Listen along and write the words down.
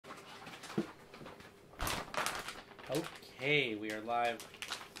Hey, we are live.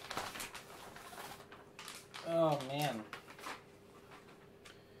 Oh man.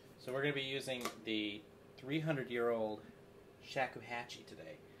 So we're going to be using the 300-year-old Shakuhachi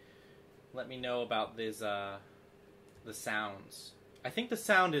today. Let me know about these the sounds. I think the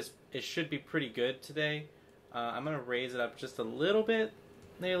sound should be pretty good today. I'm going to raise it up just a little bit,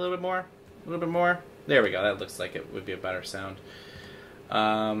 maybe a little bit more, a little bit more. There we go. That looks like it would be a better sound.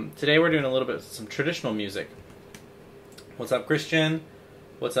 Today we're doing a little bit of some traditional music. What's up, Christian?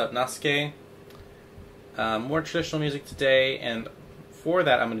 What's up, Nasuke? More traditional music today, and for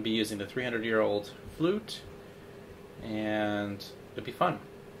that I'm going to be using the 300-year-old flute, and it'll be fun.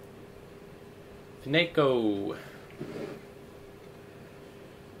 Fineko.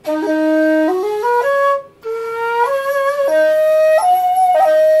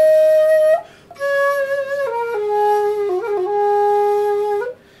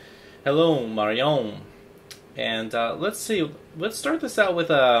 Hello, Marion. And let's see. Let's start this out with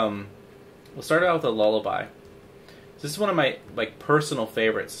we'll start out with a lullaby. This is one of my personal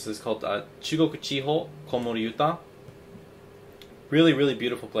favorites. This is called Chugoku Chiho Komori Yuta. Really, really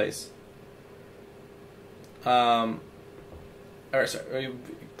beautiful place.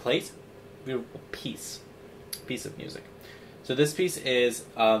 Place? Beautiful piece of music. So this piece is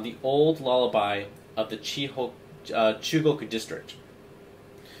the old lullaby of the Chugoku district.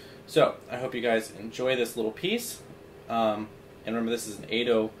 So, I hope you guys enjoy this little piece. And remember, this is an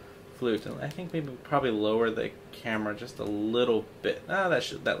Edo flute. And I think maybe probably lower the camera just a little bit. That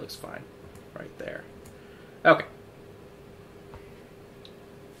looks fine. Right there. Okay.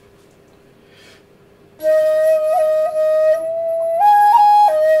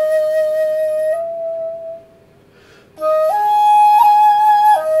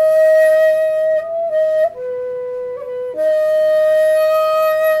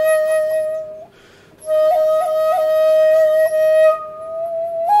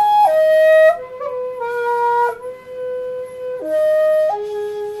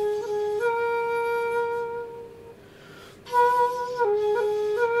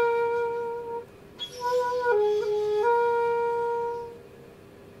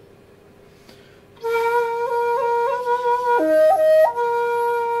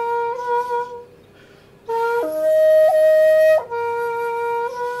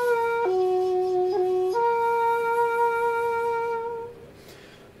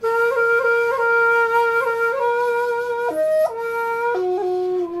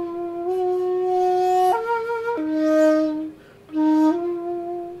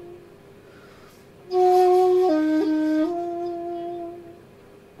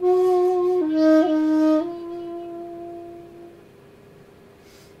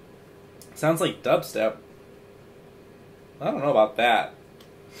 Sounds like dubstep. I don't know about that.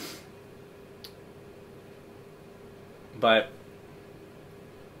 But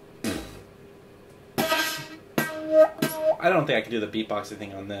I don't think I can do the beatboxing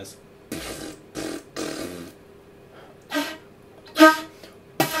thing on this.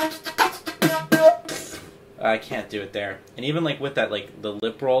 I can't do it there. And even with that the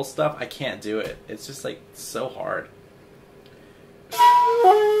lip roll stuff, I can't do it. It's just so hard.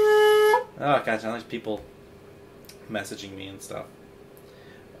 Oh gosh, now there's people messaging me and stuff.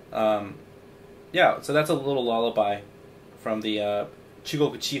 Yeah, so that's a little lullaby from the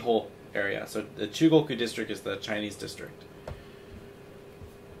Chugoku Chiho area. So the Chugoku district is the Chinese district.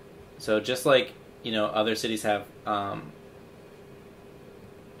 So just other cities have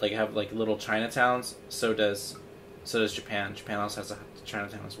little Chinatowns, so does Japan. Japan also has a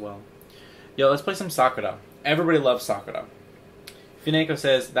Chinatown as well. Yo, let's play some Sakura. Everybody loves Sakura. Fineko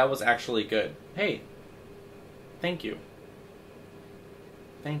says, that was actually good. Hey, thank you.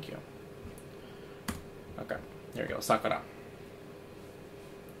 Thank you. Okay, there we go, Sakura.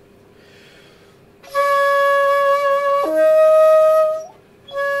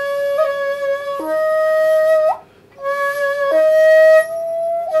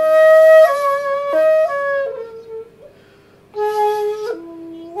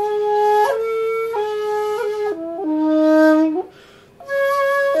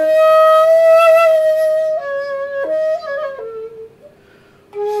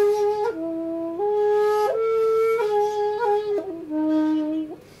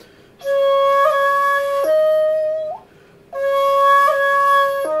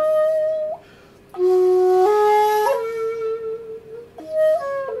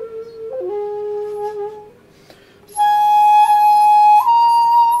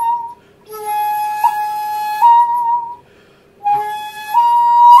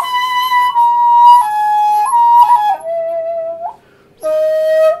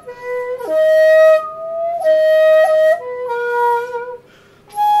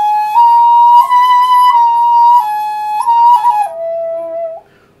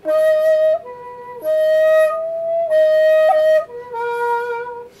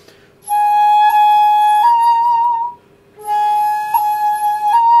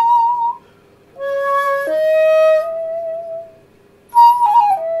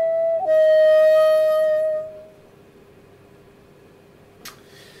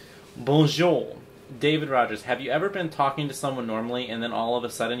 Bonjour. David Rogers, have you ever been talking to someone normally and then all of a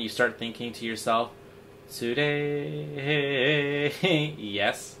sudden you start thinking to yourself, today,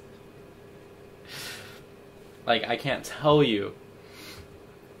 yes? Like, I can't tell you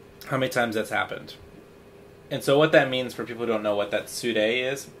how many times that's happened. And so what that means for people who don't know what that tsude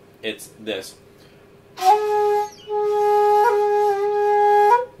is, it's this.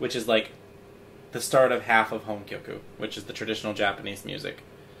 Which is like the start of half of Honkyoku, which is the traditional Japanese music.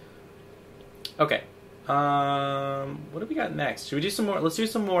 Okay. What do we got next? Should we do some more? Let's do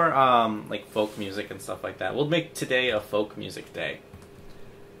some more like folk music and stuff like that. We'll make today a folk music day.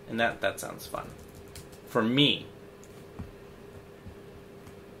 And that sounds fun. For me.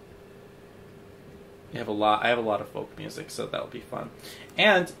 I have a lot of folk music, so that'll be fun.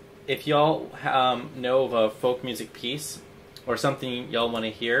 And if y'all know of a folk music piece or something y'all want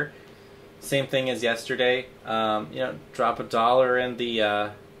to hear, same thing as yesterday. Drop $1 in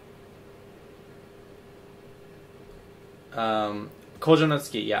the Kojo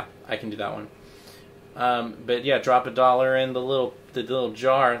Natsuki. Yeah, I can do that one. But yeah, drop $1 in the little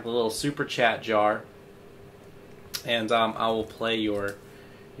jar, the little super chat jar, and I will play your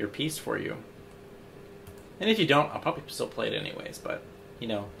piece for you. And if you don't, I'll probably still play it anyways. But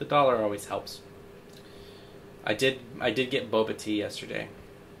the dollar always helps. I did get boba tea yesterday.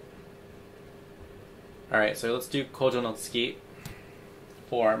 All right, so let's do Kojo Natsuki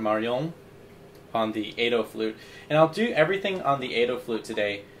for Marion on the Edo flute, and I'll do everything on the Edo flute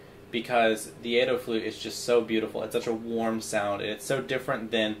today because the Edo flute is just so beautiful. It's such a warm sound, and it's so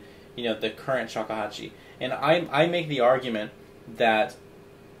different than the current shakuhachi. And I make the argument that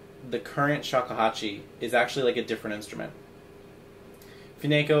the current shakuhachi is actually like a different instrument.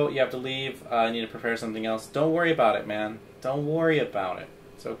 Funeko, you have to leave. I need to prepare something else. Don't worry about it, man. Don't worry about it.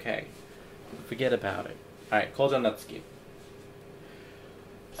 It's okay. Forget about it. All right, Kojo Natsuki.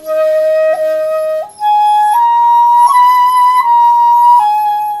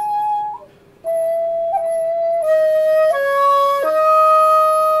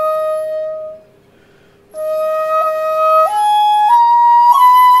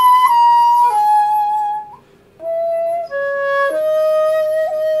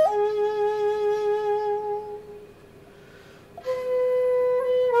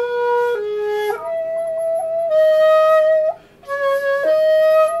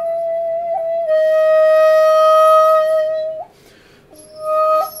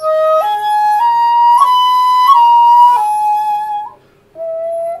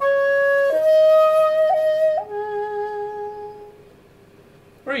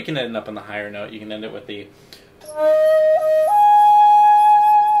 Or you can end up on the higher note. You can end it with the...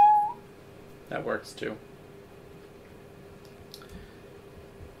 That works too.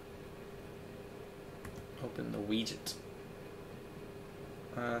 Open the widget.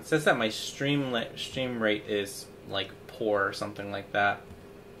 It says that my stream rate is like poor or something like that.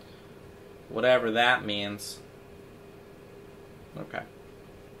 Whatever that means. Okay.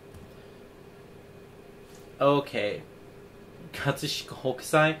 Okay. Katsushika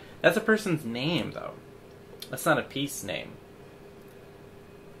Hokusai? That's a person's name, though. That's not a piece name.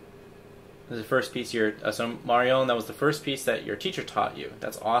 This is the first piece so Marion, that was the first piece that your teacher taught you.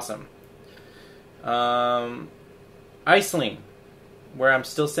 That's awesome. Iceling, where I'm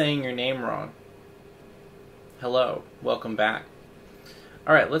still saying your name wrong. Hello. Welcome back.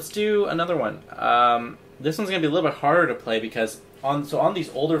 Alright, let's do another one. This one's going to be a little bit harder to play because on these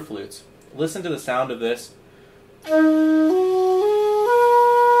older flutes, listen to the sound of this.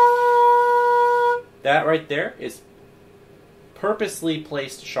 That right there is purposely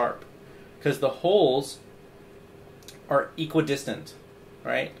placed sharp because the holes are equidistant,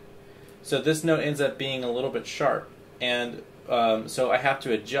 right? So this note ends up being a little bit sharp, and so I have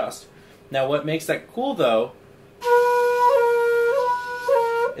to adjust. Now what makes that cool, though,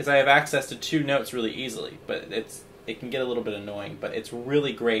 is I have access to two notes really easily, but it can get a little bit annoying, but it's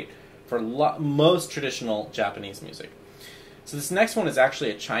really great for most traditional Japanese music. So this next one is actually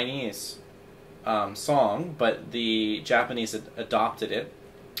a Chinese song, but the Japanese adopted it.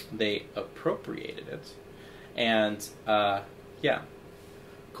 They appropriated it. And, yeah.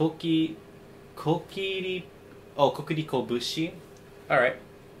 Kokiri Kobushi. Alright,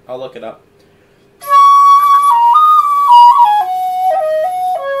 I'll look it up.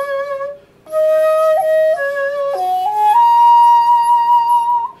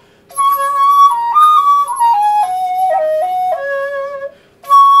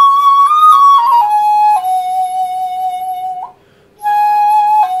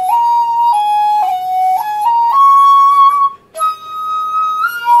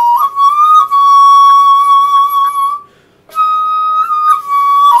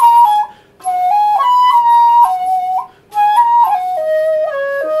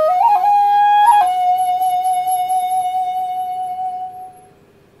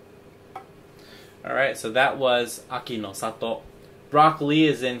 so that was Aki no Sato. Broccoli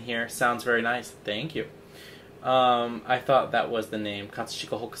is in here. Sounds very nice. Thank you. I thought that was the name.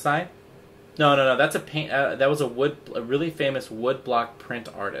 Katsushika Hokusai? No. That's a paint. That was a really famous woodblock print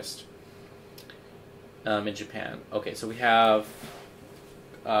artist in Japan. Okay, so we have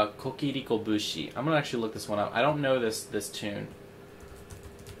Kokiriko Bushi. I'm gonna actually look this one up. I don't know this tune,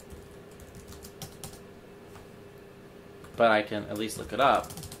 but I can at least look it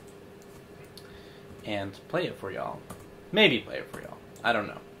up and play it for y'all. Maybe play it for y'all. I don't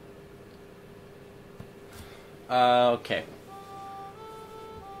know. Okay.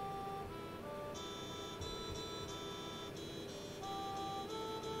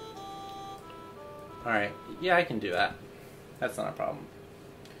 Alright. Yeah, I can do that. That's not a problem.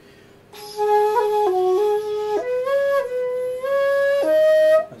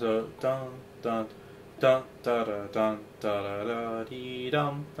 So, dun dun dun da da dun da da da dee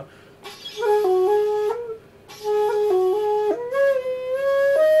dum dum.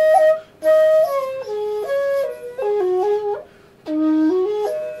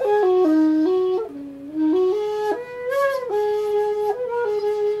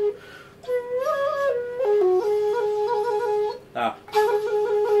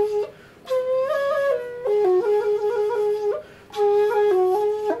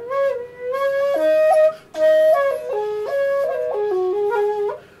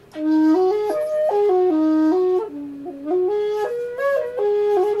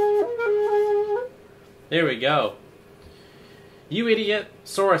 There we go. You idiot,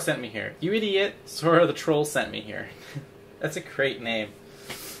 Sora sent me here. You idiot, Sora the troll sent me here. That's a great name.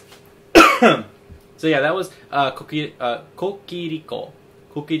 So yeah, that was Kokiriko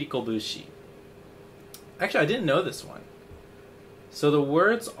Bushi. Actually, I didn't know this one. So the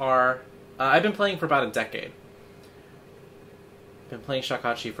words are... I've been playing for about a decade. Been playing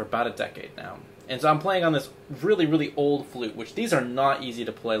Shakuhachi for about a decade now. And so I'm playing on this really, really old flute, which these are not easy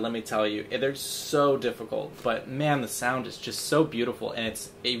to play, let me tell you. They're so difficult, but man, the sound is just so beautiful, and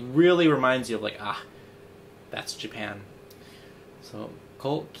it really reminds you of like, that's Japan. So,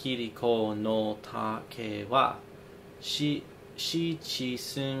 Kokiriko no take wa shichisun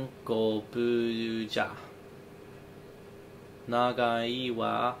go buja. Nagai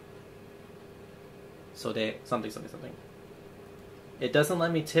wa sode something. It doesn't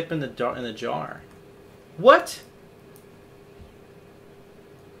let me tip in the jar. What?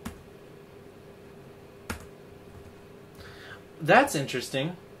 That's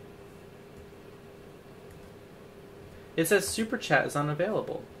interesting. It says Super Chat is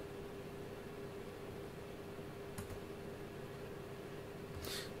unavailable.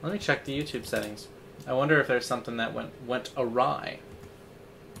 Let me check the YouTube settings. I wonder if there's something that went awry.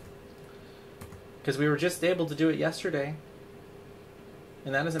 Because we were just able to do it yesterday.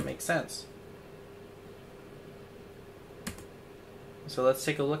 And that doesn't make sense. So let's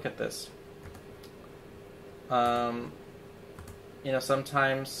take a look at this. You know,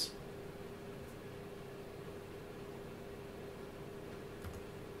 sometimes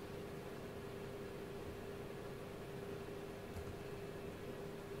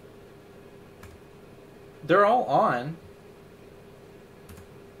they're all on.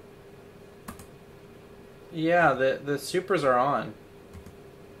 Yeah, the supers are on.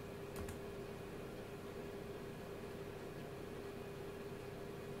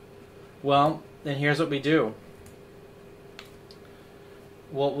 Well, then here's what we do.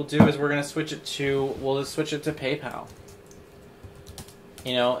 What we'll do is we're gonna switch it to PayPal.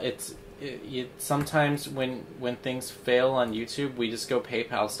 You know, sometimes when things fail on YouTube, we just go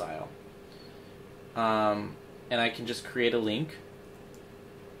PayPal style. And I can just create a link,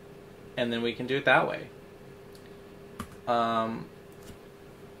 and then we can do it that way.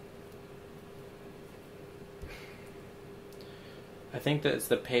 I think that it's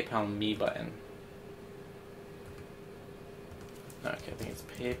the PayPal Me button. Okay, I think it's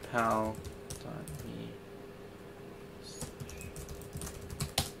paypal.me.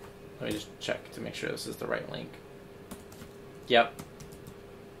 Let me just check to make sure this is the right link. Yep.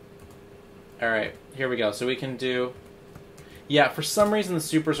 Alright, here we go. So we can do... Yeah, for some reason the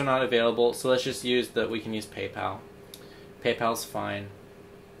supers are not available, so let's just use we can use PayPal. PayPal's fine.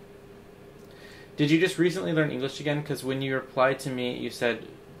 Did you just recently learn English again? Because when you replied to me, you said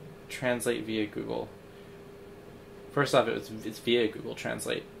translate via Google. First off, it's via Google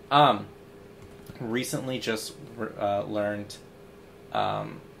Translate. Recently just learned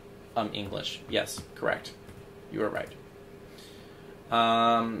English. Yes, correct. You are right.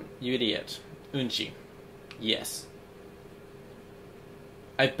 You idiot. Unchi. Yes.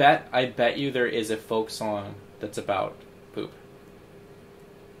 I bet you there is a folk song that's about poop.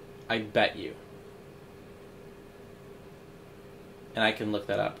 I bet you. and I can look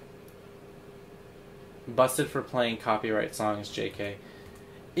that up. Busted for playing copyright songs, JK.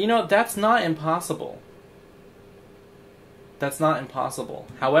 You know, that's not impossible. That's not impossible.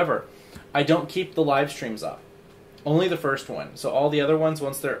 However, I don't keep the live streams up. Only the first one. So all the other ones,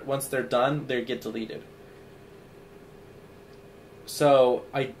 once they're done, they get deleted. So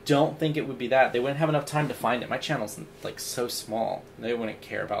I don't think it would be that. They wouldn't have enough time to find it. My channel's like so small. They wouldn't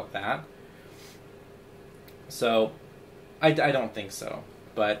care about that. So I don't think so.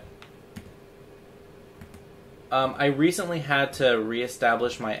 But I recently had to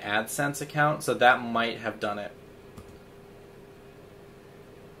reestablish my AdSense account, so that might have done it.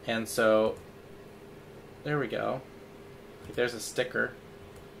 And so, there we go. There's a sticker.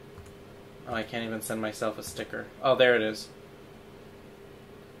 Oh, I can't even send myself a sticker. Oh, there it is.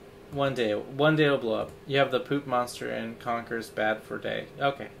 One day it'll blow up. You have the poop monster and Conquer's bad for day.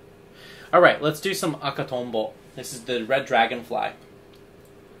 Okay. Alright, let's do some Akatombo. This is the red dragonfly.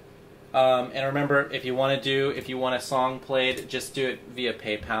 And remember, if you want a song played, just do it via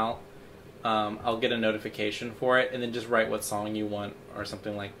PayPal. I'll get a notification for it, and then just write what song you want, or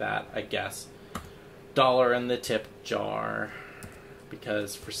something like that, I guess. $1 in the tip jar.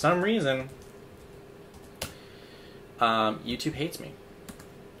 Because for some reason, YouTube hates me.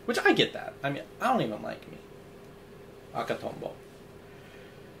 Which I get that. I mean, I don't even like me. Akatombo.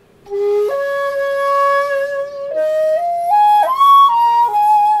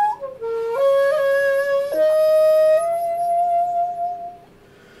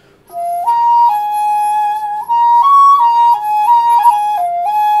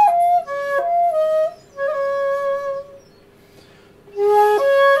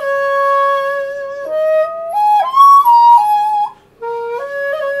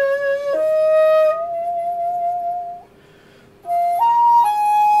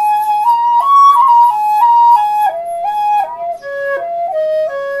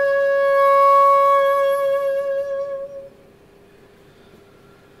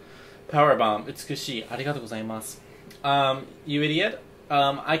 Powerbomb, Utsukushi, arigatou gozaimasu. You idiot.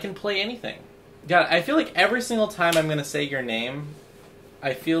 I can play anything. God, I feel like every single time I'm going to say your name,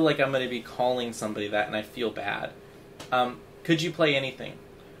 I feel like I'm going to be calling somebody that, and I feel bad. Could you play anything?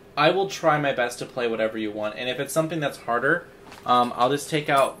 I will try my best to play whatever you want, and if it's something that's harder, I'll just take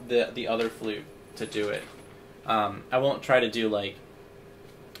out the other flute to do it. I won't try to do, like,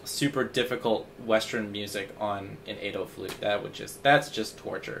 super difficult Western music on an Edo flute. That's just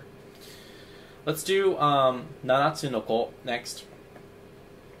torture. Let's do Nanatsu no Ko next.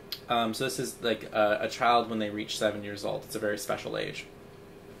 So this is like a child when they reach 7 years old. It's a very special age.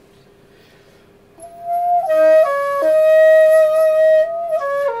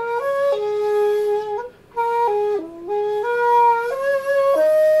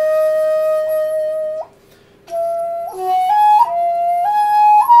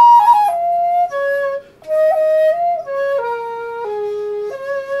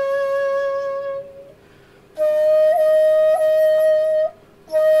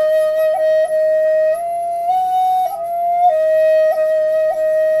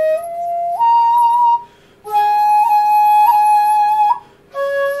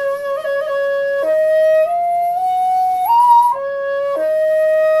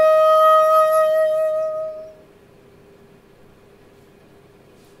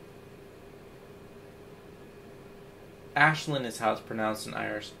 Ashlyn is how it's pronounced in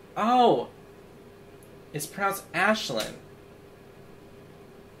Irish. Oh! It's pronounced Ashlyn.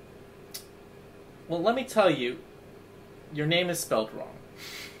 Well, let me tell you, your name is spelled wrong.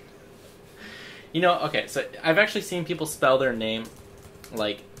 You know, okay, so I've actually seen people spell their name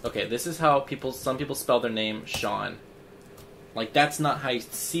like, okay, this is how some people spell their name Sean. Like, that's not how you,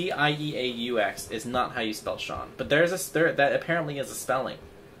 C-I-E-A-U-X is not how you spell Sean. But that apparently is a spelling.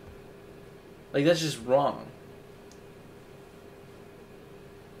 Like, that's just wrong.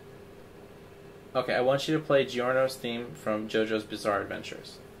 Okay, I want you to play Giorno's theme from JoJo's Bizarre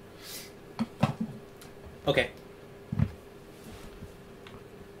Adventures. Okay.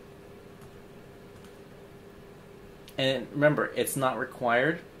 And remember, it's not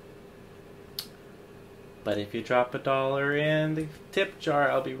required. But if you drop $1 in the tip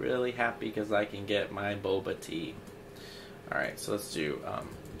jar, I'll be really happy because I can get my boba tea. Alright, so let's do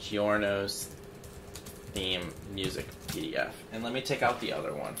Giorno's theme music PDF. And let me take out the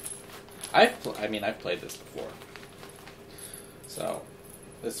other one. I've played this before. So,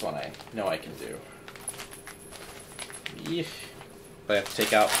 this one I know I can do. Yeesh. But I have to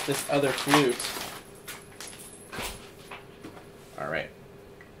take out this other flute. Alright.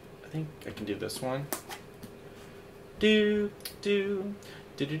 I think I can do this one. Do, do,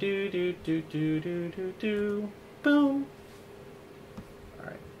 do, do, do, do, do, do, do, do, boom.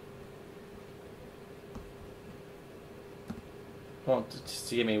 Well, just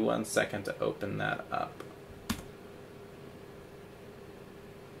give me 1 second to open that up.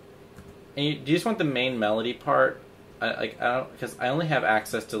 And do you just want the main melody part? I don't, because I only have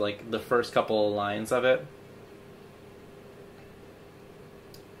access to like the first couple of lines of it.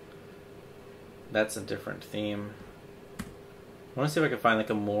 That's a different theme. I want to see if I can find like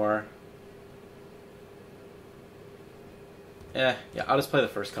a more. Yeah, I'll just play the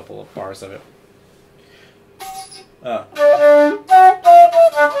first couple of bars of it. Oh,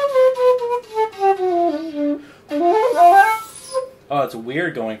 it's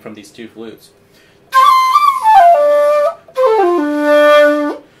weird going from these two flutes.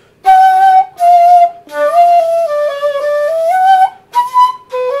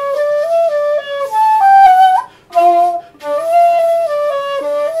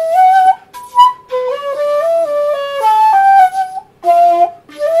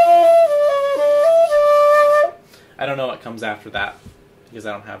 I don't know what comes after that because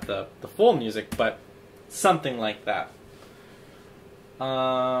I don't have the full music, but something like that.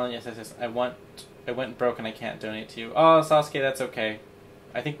 Yes. I went broke and I can't donate to you. Oh, Sasuke, that's okay.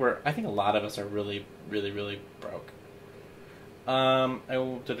 I think a lot of us are really, really, really broke.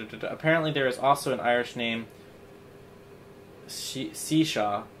 Apparently there is also an Irish name,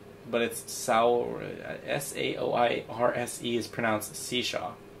 Seashaw, but it's Saoirse is pronounced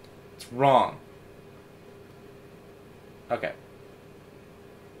Seashaw. It's wrong. Okay.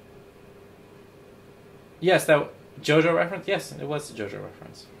 Yes, that JoJo reference? Yes, it was a JoJo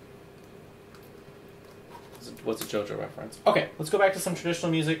reference. What's a JoJo reference? Okay, let's go back to some traditional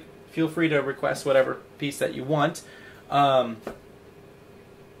music. Feel free to request whatever piece that you want. Play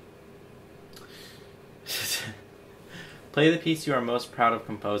the piece you are most proud of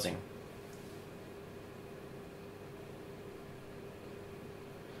composing.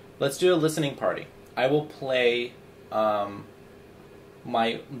 Let's do a listening party. I will play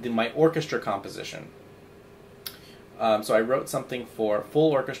my orchestra composition. So I wrote something for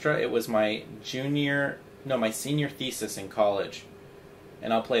full orchestra. It was my senior thesis in college.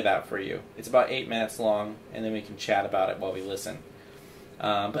 And I'll play that for you. It's about 8 minutes long, and then we can chat about it while we listen.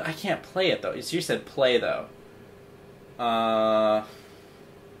 But I can't play it, though. You said play, though. Well,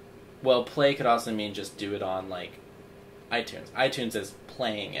 play could also mean just do it on, like, iTunes. iTunes is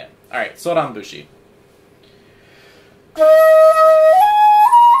playing it. Alright, Soranbushi.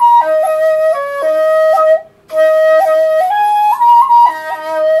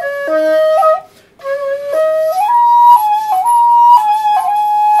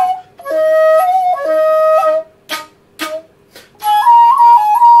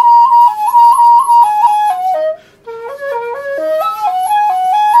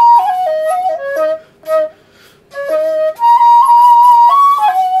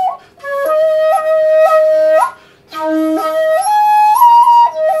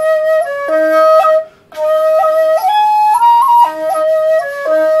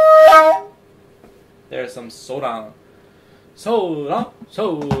 There's some sodan.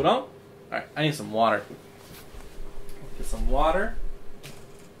 Alright, I need some water. Get some water.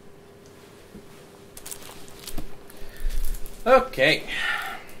 Okay.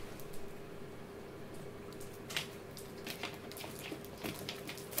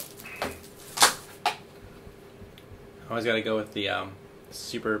 Always got to go with the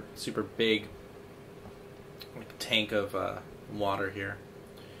super big tank of water here.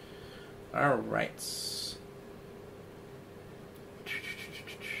 All right.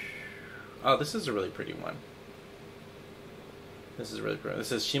 Oh, this is a really pretty one. This is really pretty.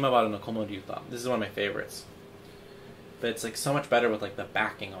 This is Shimabaru no Komori-uta. This is one of my favorites. But it's like so much better with like the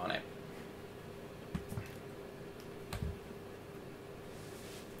backing on it.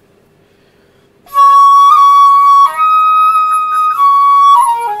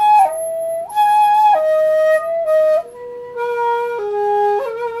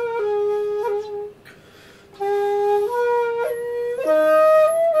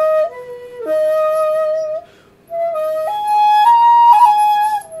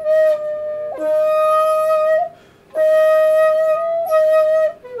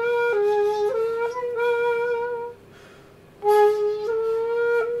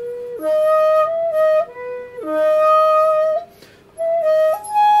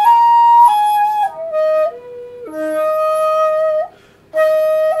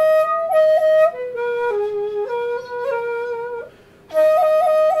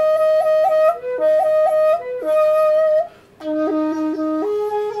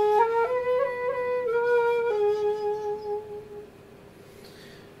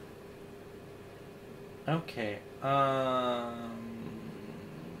 Okay.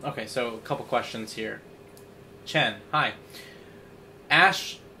 Okay, so a couple questions here. Chen, hi.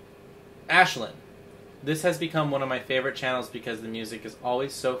 Ashlyn. This has become one of my favorite channels because the music is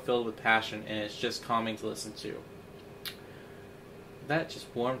always so filled with passion and it's just calming to listen to. That just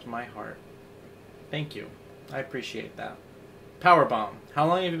warmed my heart. Thank you. I appreciate that. Powerbomb. How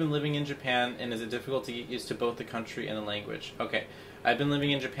long have you been living in Japan, and is it difficult to get used to both the country and the language? Okay. I've been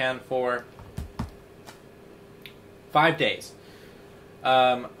living in Japan for 5 days.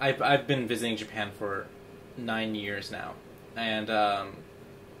 I've been visiting Japan for 9 years now. And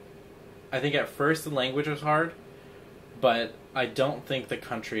I think at first the language was hard, but I don't think the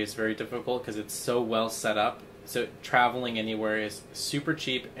country is very difficult because it's so well set up. So traveling anywhere is super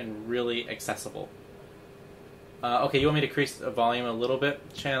cheap and really accessible. Okay, you want me to increase the volume a little bit,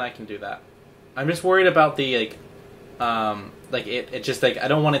 Chan? I can do that. I'm just worried about the it just I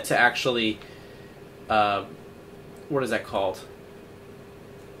don't want it to actually what is that called?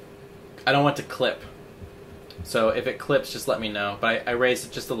 I don't want it to clip. So if it clips, just let me know. But I raised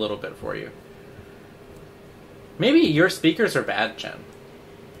it just a little bit for you. Maybe your speakers are bad, Chen.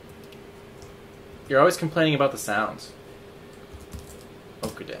 You're always complaining about the sounds.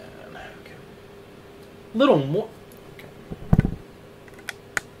 Okay, Dan. Okay. Little more. Okay.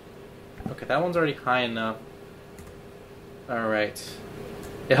 Okay, that one's already high enough. All right.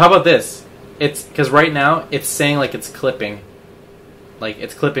 Yeah, how about this? It's because right now it's saying like it's clipping. Like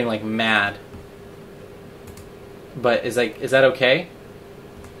it's clipping like mad. But is that okay?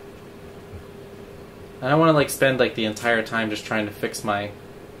 I don't want to spend the entire time just trying to fix my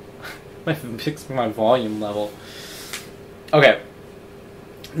my volume level. Okay.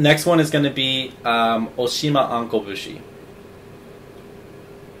 Next one is going to be Oshima Ankobushi.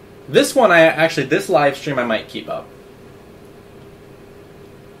 This one this live stream I might keep up.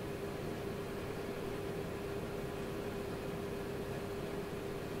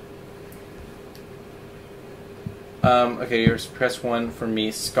 Okay, here's press 1 for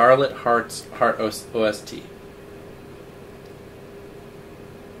me. Scarlet Heart OST.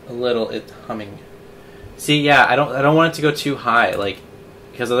 A little humming. See, yeah, I don't want it to go too high,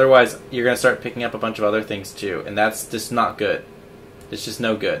 because otherwise you're gonna start picking up a bunch of other things too, and that's just not good. It's just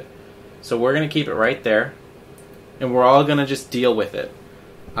no good. So we're gonna keep it right there, and we're all gonna just deal with it.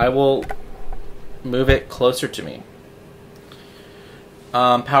 I will move it closer to me.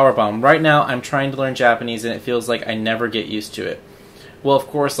 Powerbomb. Right now, I'm trying to learn Japanese, and it feels like I never get used to it. Well, of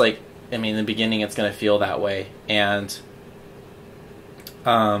course, in the beginning, it's going to feel that way, and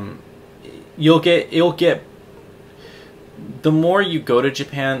you'll get. The more you go to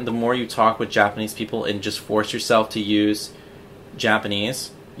Japan, the more you talk with Japanese people, and just force yourself to use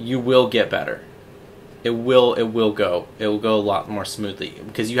Japanese, you will get better. It will go a lot more smoothly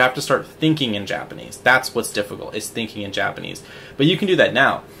because you have to start thinking in Japanese. That's what's difficult, is thinking in Japanese. But you can do that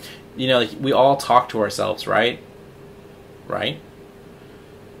now. We all talk to ourselves, right? Right?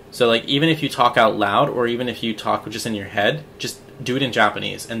 So even if you talk out loud, or even if you talk just in your head, just do it in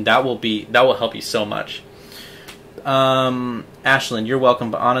Japanese, and that will help you so much. Ashlyn, you're welcome,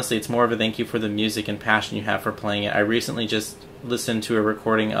 but honestly, it's more of a thank you for the music and passion you have for playing it. I recently just listened to a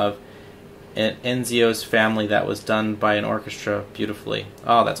recording of Enzio's Family that was done by an orchestra beautifully.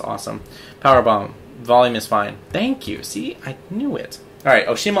 Oh, that's awesome. Powerbomb. Volume is fine. Thank you. See? I knew it. Alright,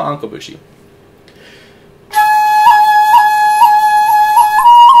 Oshima Ankobushi.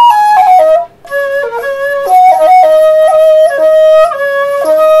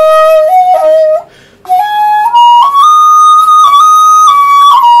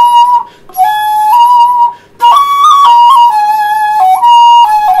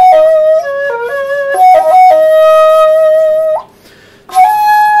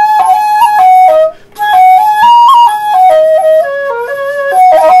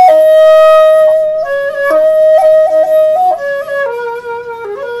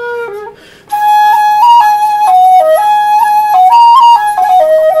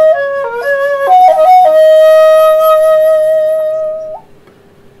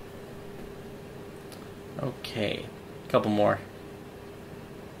 Okay, a couple more.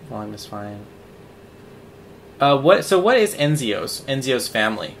 Volume is fine. What is Enzio's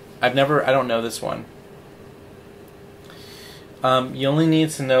Family? I don't know this one. You only need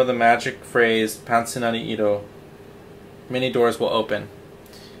to know the magic phrase Pansunari Iro. Many doors will open.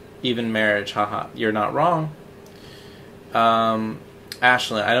 Even marriage, haha. You're not wrong.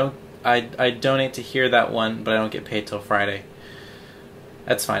 Ashlyn, I donate to hear that one, but I don't get paid till Friday.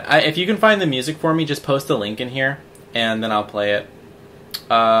 That's fine. If you can find the music for me, just post the link in here, and then I'll play it.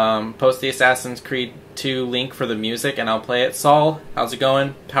 Post the Assassin's Creed 2 link for the music, and I'll play it. Saul, how's it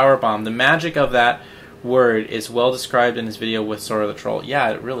going? Powerbomb. The magic of that word is well described in his video with Sora the Troll.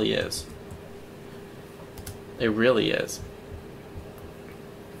 Yeah, it really is. It really is.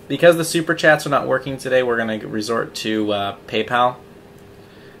 because the super chats are not working today, we're going to resort to PayPal.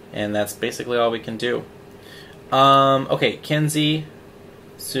 And that's basically all we can do. Okay, Kenzie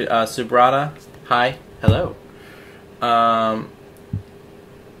Subrata, hi, hello.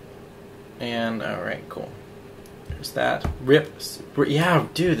 And alright, cool. There's that. Yeah,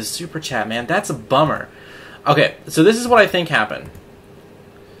 dude, the super chat, man. That's a bummer. Okay, so this is what I think happened.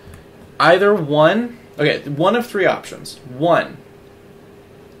 Either one of three options. One,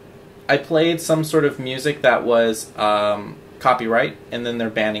 I played some sort of music that was copyright, and then they're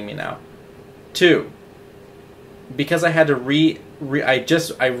banning me now. Two, because I had to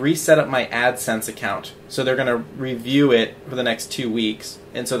I reset up my AdSense account, so they're gonna review it for the next 2 weeks,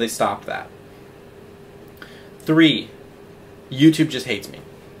 and so they stopped that. Three, YouTube just hates me.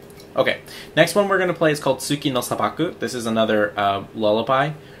 Okay, next one we're gonna play is called Tsuki no Sabaku. This is another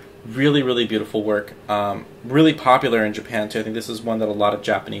lullaby. Really, really beautiful work. Really popular in Japan too. I think this is one that a lot of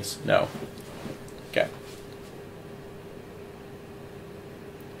Japanese know. Okay.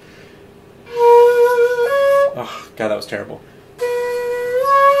 Oh, God, that was terrible.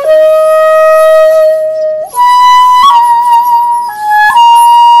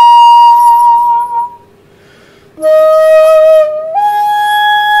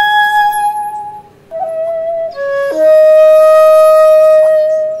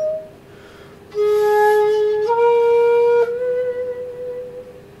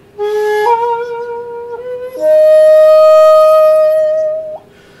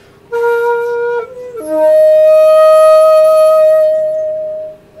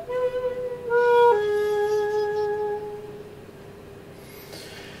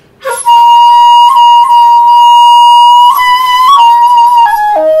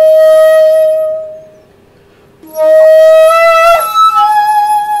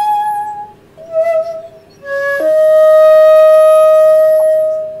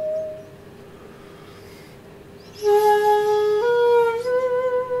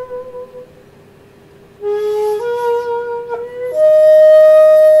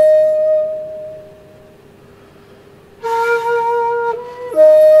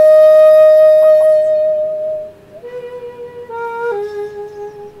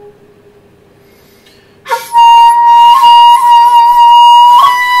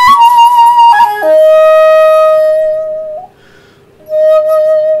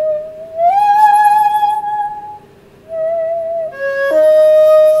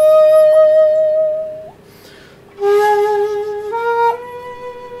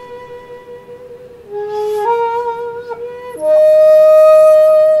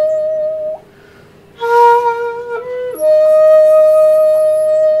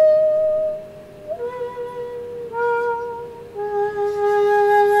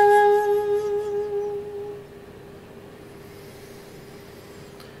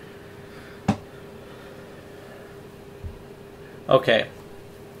 Okay.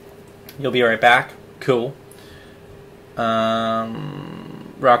 You'll be right back. Cool.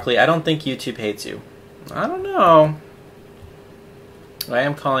 Rockley, I don't think YouTube hates you. I don't know. I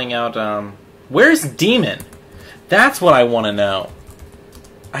am calling out, where's Demon? That's what I want to know.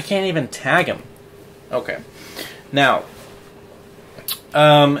 I can't even tag him. Okay. Now,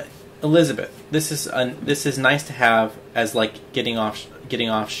 Elizabeth, this is nice to have as like getting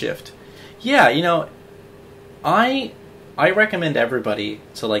off shift. Yeah, you know, I recommend everybody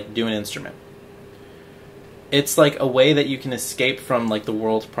to like do an instrument. It's like a way that you can escape from like the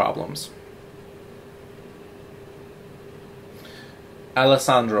world's problems.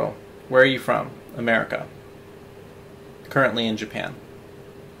 Alessandro, where are you from? America. Currently in Japan.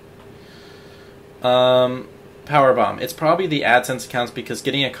 Powerbomb. It's probably the AdSense accounts because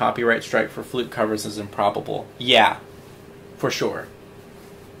getting a copyright strike for flute covers is improbable. Yeah, for sure.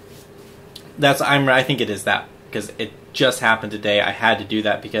 I think it is that because it just happened today. I had to do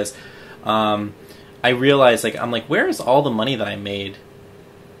that because I realized I'm like, where is all the money that I made?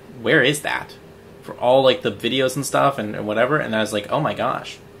 Where is that? For all like the videos and stuff and whatever, and I was like, oh my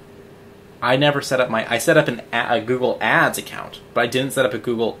gosh, I never set up I set up a Google Ads account, but I didn't set up a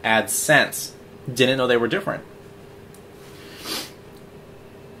Google AdSense. Didn't know they were different.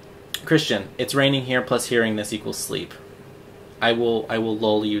 Christian, it's raining here plus hearing this equals sleep. I will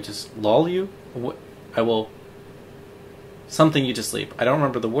lull you to lull you. I will something you to sleep. I don't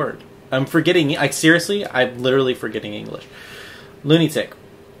remember the word. I'm forgetting. Like seriously, I'm literally forgetting English. Lunatic.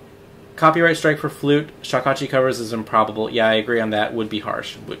 Copyright strike for flute. Shakuhachi covers is improbable. Yeah, I agree on that. Would be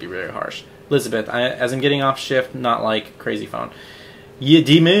harsh. Would be very harsh. Elizabeth, as I'm getting off shift, not like crazy phone. Yeah,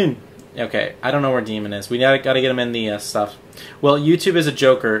 Demon. Okay, I don't know where Demon is. We got to get him in the stuff. Well, YouTube is a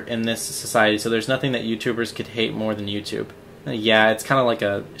joker in this society, so there's nothing that YouTubers could hate more than YouTube. Yeah, it's kind of like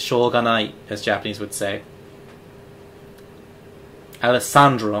a shoganai, as Japanese would say.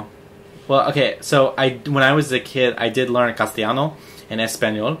 Alessandro. Well, okay, so when I was a kid, I did learn Castellano and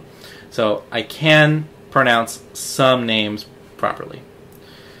Espanol, so I can pronounce some names properly.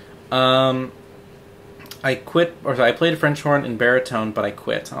 I played French horn and baritone, but I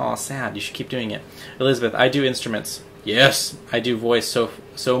quit. Oh, sad. You should keep doing it. Elizabeth, I do instruments. Yes, I do voice,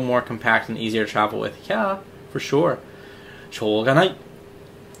 so more compact and easier to travel with. Yeah, for sure. Shoganai.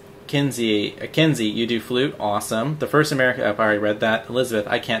 Kenzie, you do flute. Awesome. The first American... I've already read that. Elizabeth,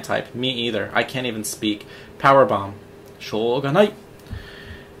 I can't type. Me either. I can't even speak. Powerbomb. Shoganai.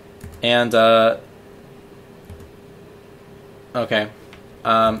 And, okay.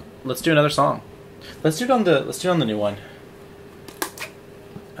 Let's do another song. Let's do it on the new one.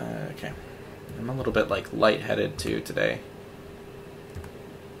 Okay. I'm a little bit, like, lightheaded, too, today.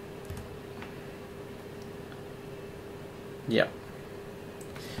 Yep.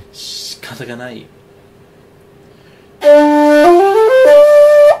 仕方がない。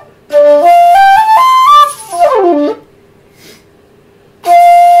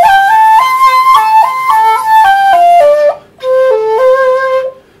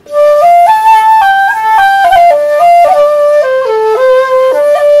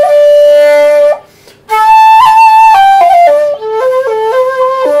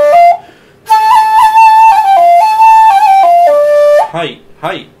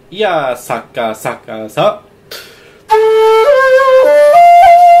はい。いや、サカサカサ。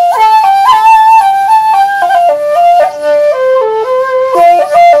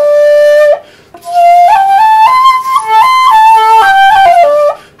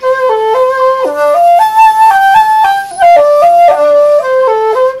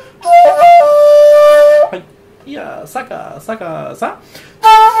はい。いや、サカサカサ。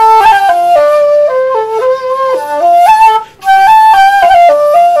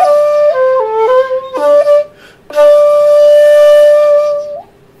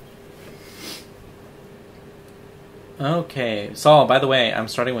Okay, so by the way, I'm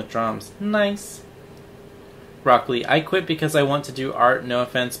starting with drums. Nice. Broccoli, I quit because I want to do art, no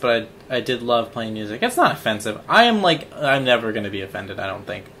offense, but I did love playing music. It's not offensive. I'm never going to be offended, I don't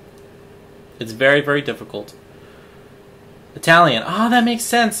think. It's very, very difficult. Italian, that makes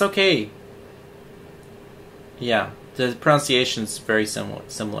sense, okay. Yeah, the pronunciation's very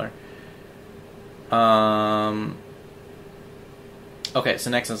similar. Okay, so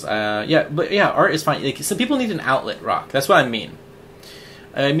next is, art is fine. Like, some people need an outlet, Rock. That's what I mean.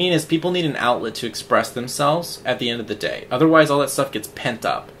 I mean is people need an outlet to express themselves at the end of the day. Otherwise, all that stuff gets pent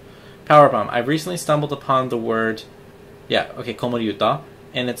up. Powerbomb. I've recently stumbled upon the word, komoriuta,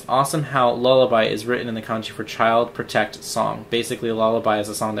 and it's awesome how lullaby is written in the kanji for child protect song. Basically, a lullaby is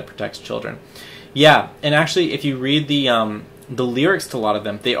a song that protects children. Yeah, and actually, if you read the lyrics to a lot of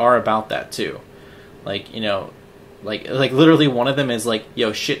them, they are about that too. Like, you know... Like literally one of them is like,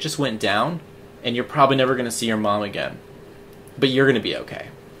 yo, shit just went down, and you're probably never going to see your mom again. But you're going to be okay.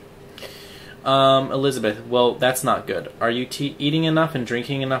 Elizabeth, well, that's not good. Are you eating enough and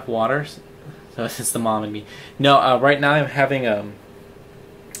drinking enough water? So it's the mom and me. No, right now I'm having,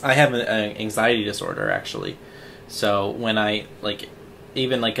 I have an anxiety disorder, actually. So when I,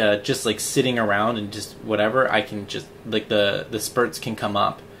 even just sitting around and just whatever, I can just, the spurts can come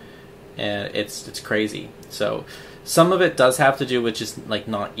up. And it's crazy. So some of it does have to do with just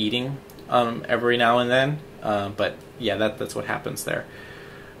not eating every now and then, but yeah, that's what happens there.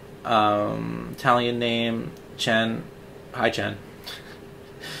 Italian name Chen. Hi Chen.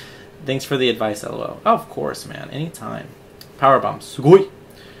 Thanks for the advice, LOL. Oh, of course, man, anytime. Powerbomb, sugoi.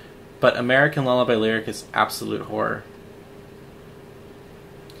 But American lullaby lyric is absolute horror.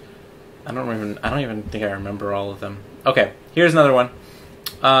 I don't even think I remember all of them. Okay, here's another one.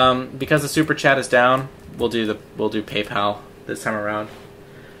 Because the super chat is down, we'll do PayPal this time around.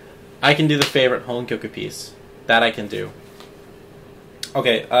 I can do the favorite Honkyoku piece. That I can do.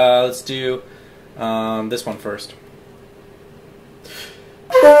 Okay, let's do this one first.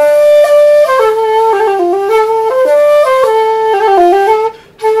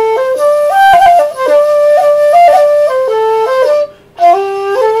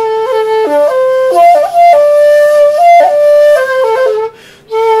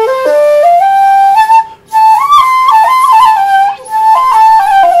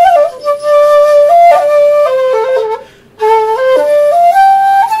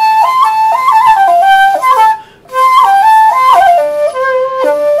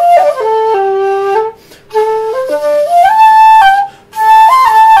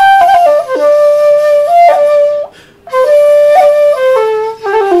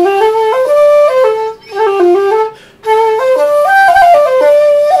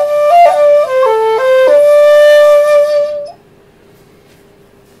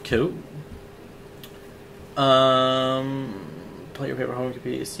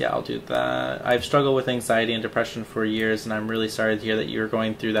 please. Yeah, I'll do that. I've struggled with anxiety and depression for years, and I'm really sorry to hear that you're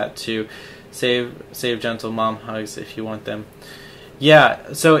going through that too. Save gentle mom hugs if you want them.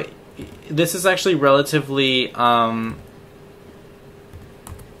 Yeah, so this is actually relatively, you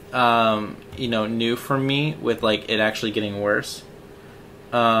know, new for me with, like, it actually getting worse.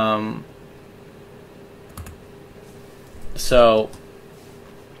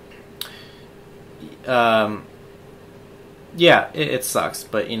 Yeah, it sucks,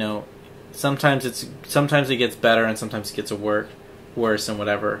 but, you know, sometimes it gets better and sometimes it gets worse and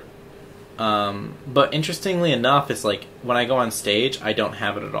whatever. But interestingly enough, it's like when I go on stage, I don't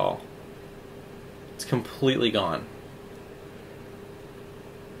have it at all. It's completely gone.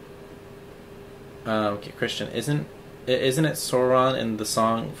 Okay, Christian, isn't it Sauron in the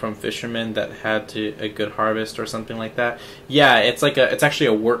song from Fisherman that had a good harvest or something like that? Yeah, it's actually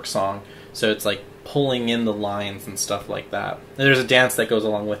a work song, so it's like pulling in the lines and stuff like that. And there's a dance that goes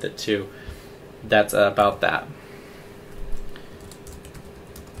along with it too. That's about that.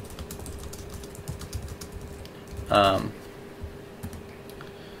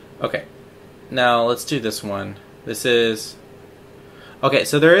 Okay, now let's do this one. This is... Okay,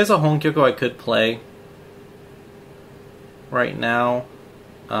 so there is a honkyoku I could play right now,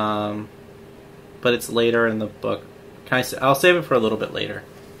 but it's later in the book. I'll save it for a little bit later.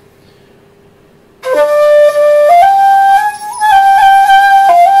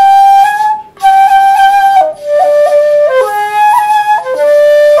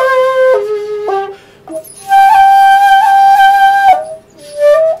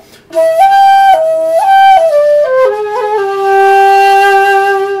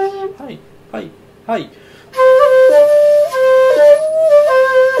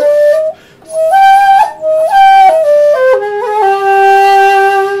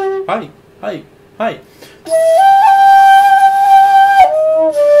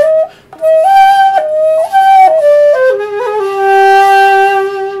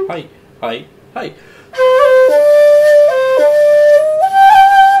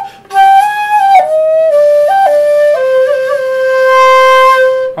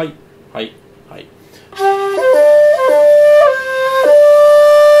 Hi. Hi.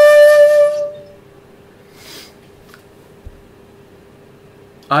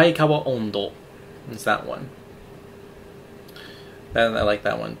 Aikawa Ondo. It's that one. And I like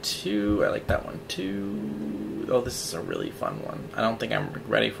that one too. Oh, this is a really fun one. I don't think I'm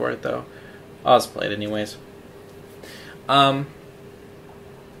ready for it though. I'll just play it anyways. Let's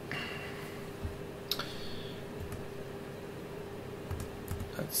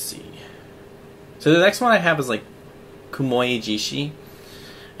see. So the next one I have is like Kumoi Jishi.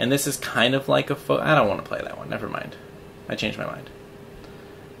 And this is kind of like I don't want to play that one. Never mind. I changed my mind.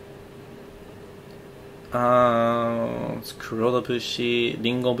 It's Kuroda Bushi,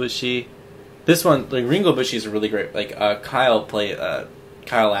 Ringo Bushi. This one, like Ringo Bushi, is really great. Like Kyle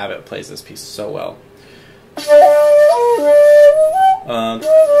Abbott plays this piece so well.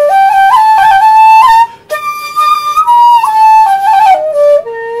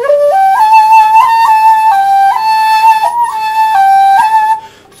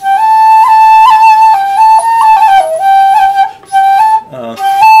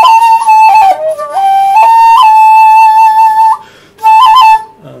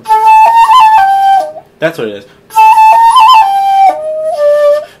 That's what it is.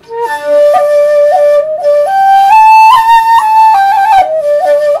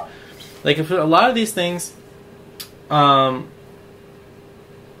 Like, if a lot of these things,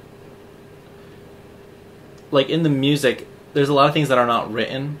 like in the music, there's a lot of things that are not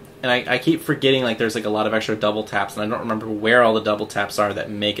written, and I keep forgetting like there's like a lot of extra double taps, and I don't remember where all the double taps are that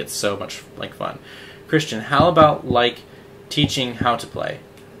make it so much like fun. Christian, how about like teaching how to play?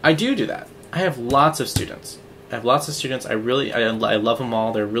 I do that. I have lots of students. I love them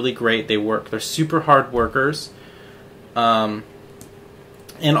all. They're really great. They're super hard workers. And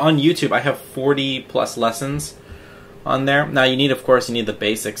on YouTube, I have 40 plus lessons on there. Now of course you need the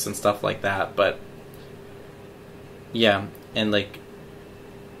basics and stuff like that, but yeah, and like,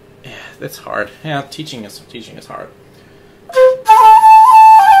 yeah, it's hard. Yeah, teaching is hard.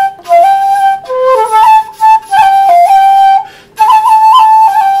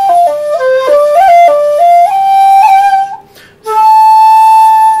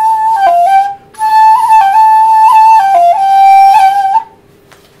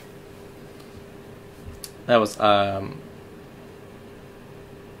 That was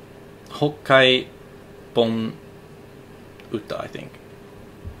Hokkai Bon Uta, I think.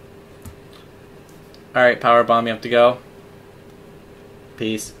 Alright, Power Bomb, you have to go.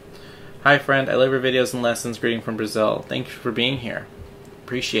 Peace. Hi friend, I love your videos and lessons. Greeting from Brazil. Thank you for being here.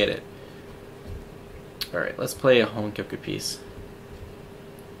 appreciate it. Alright, let's play a Honkyoku piece.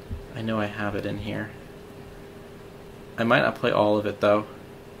 I know I have it in here. I might not play all of it, though.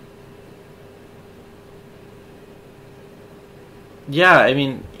 Yeah, I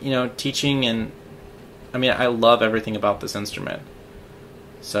mean, you know, teaching and... I mean, I love everything about this instrument.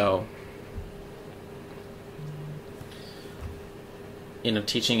 So... you know,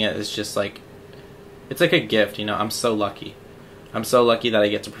 teaching it is just like... it's like a gift, you know. I'm so lucky. I'm so lucky that I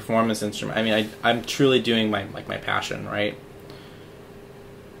get to perform this instrument. I mean, I'm truly doing my passion, right?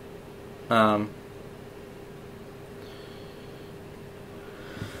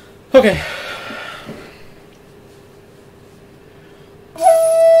 Okay.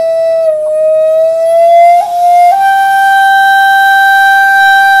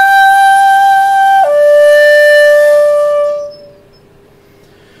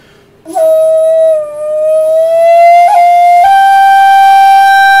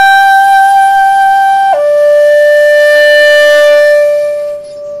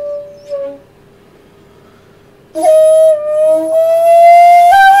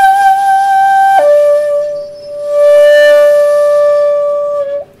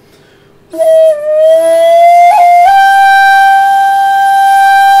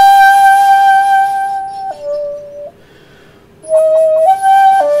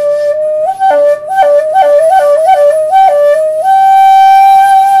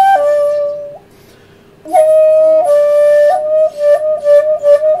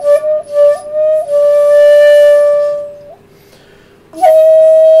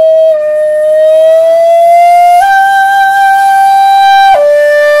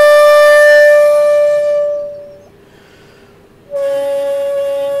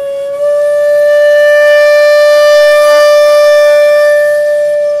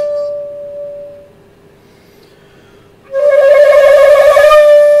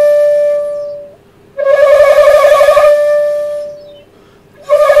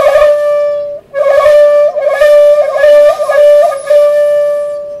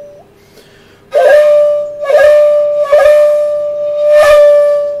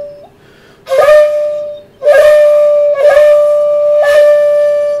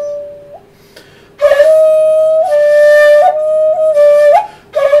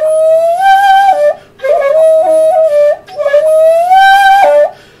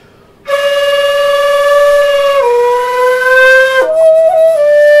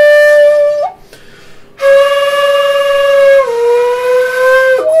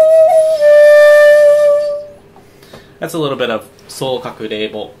 That's a little bit of Soul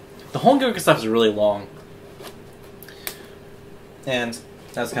Kakudable. The Honkyoku stuff is really long. And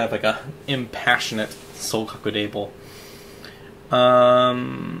that's kind of like a impassionate Soul Kakudable. I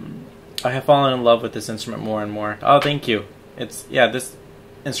have fallen in love with this instrument more and more. Oh, thank you. This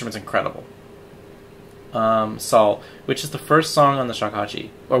instrument's incredible. Sol, which is the first song on the Shakuhachi?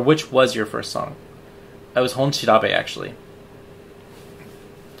 Or which was your first song? It was Honshirabe, actually.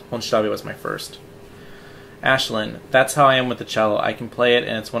 Honshirabe was my first. Ashlyn, that's how I am with the cello. I can play it,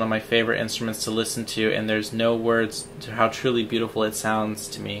 and it's one of my favorite instruments to listen to, and there's no words to how truly beautiful it sounds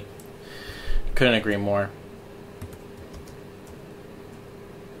to me. Couldn't agree more.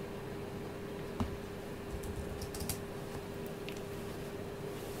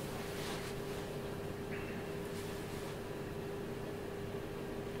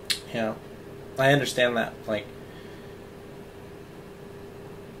 Yeah, I understand that.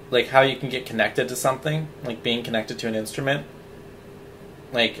 Like how you can get connected to something, like being connected to an instrument.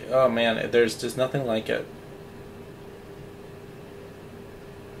 Like, oh man, there's just nothing like it.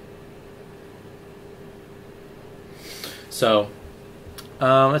 So,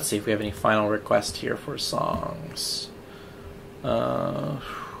 let's see if we have any final requests here for songs. Oh,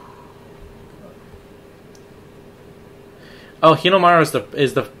 Hinomaru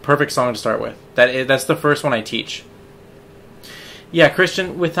is the perfect song to start with. That's the first one I teach. Yeah,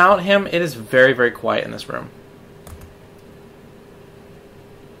 Christian, without him, it is very, very quiet in this room.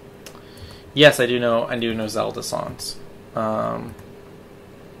 Yes, I do know Zelda songs. I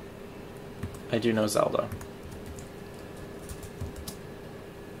do know Zelda.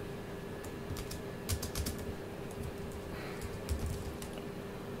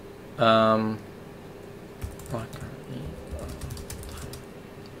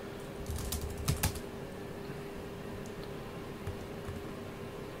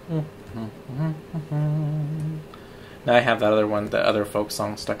 Now I have that other one, the other folk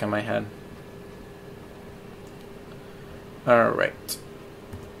song stuck in my head. Alright.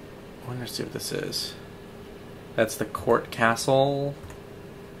 I wonder see what this is. That's the Court Castle.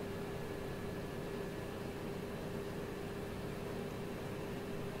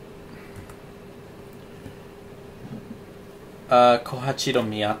 Kohachiro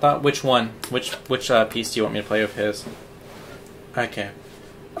Miyata. Which one? Which piece do you want me to play of his? Okay.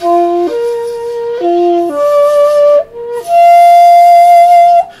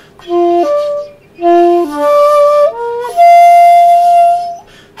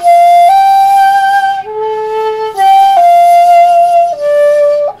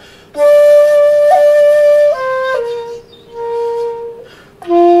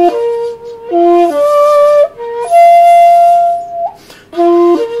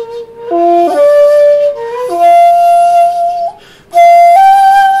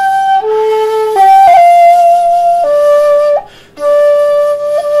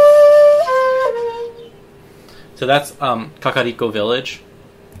 So that's Kakariko Village.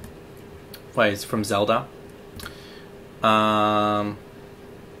 Why, it's from Zelda. And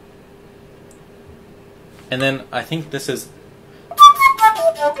then I think this is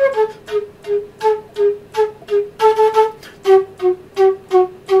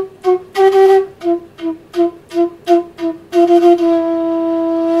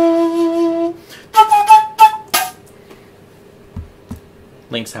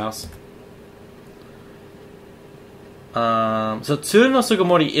Link's house. So Tsuru no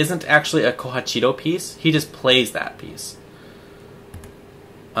Sugimori isn't actually a Kohachiro piece. He just plays that piece.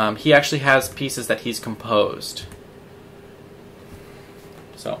 He actually has pieces that he's composed.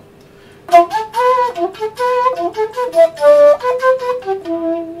 So.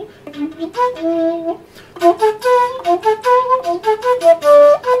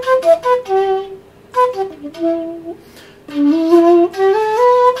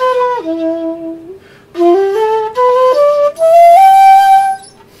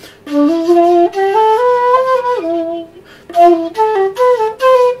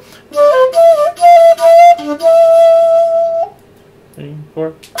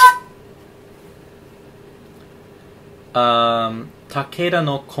 Takeda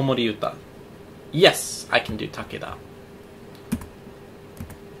no Komori Uta. Yes, I can do Takeda.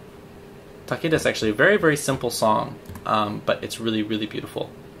 Takeda is actually a very, very simple song, but it's really, really beautiful.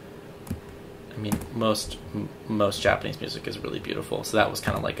 I mean, most Japanese music is really beautiful, so that was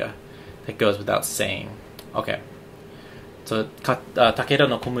kind of like that goes without saying. Okay, so Takeda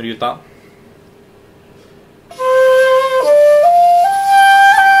no Komori Uta.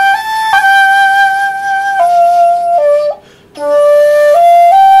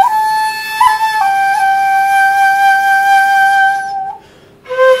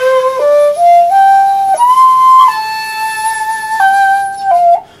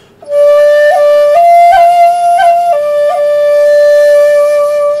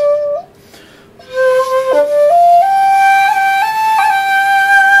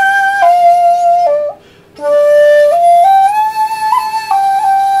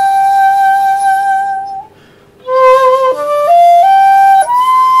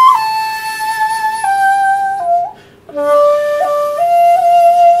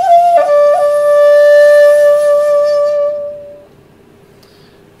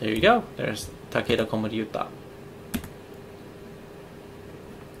 There you go. There's Takeda Komori Uta.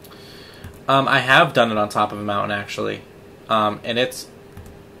 I have done it on top of a mountain actually, and it's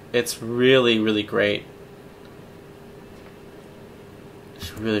really, really great.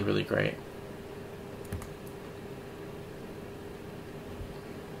 It's really, really great.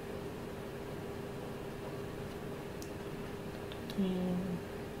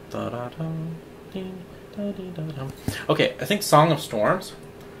 Okay, I think Song of Storms.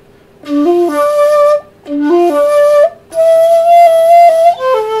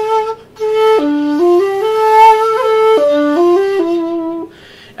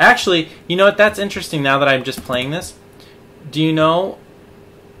 Actually, you know what? That's interesting now that I'm just playing this. Do you know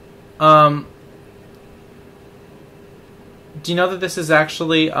that this is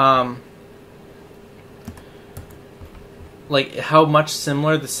actually like how much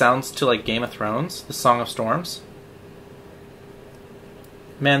similar this sounds to like Game of Thrones, the Song of Storms?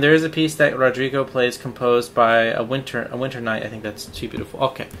 Man, there is a piece that Rodrigo plays composed by a winter night. I think that's too beautiful.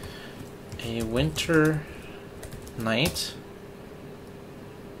 Okay, a winter night.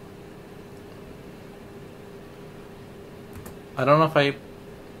 I don't know if I.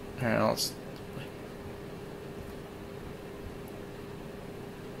 Here, let's.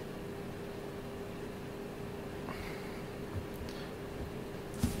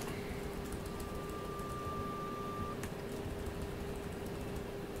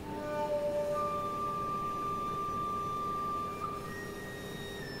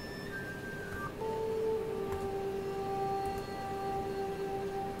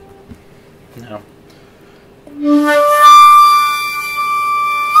 No.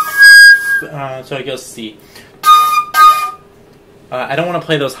 So it goes C. I don't want to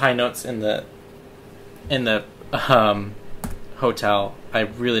play those high notes in the hotel. I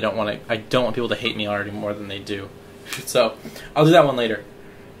really don't want to. I don't want people to hate me already more than they do. So I'll do that one later.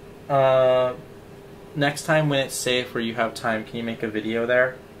 Next time when it's safe or you have time, can you make a video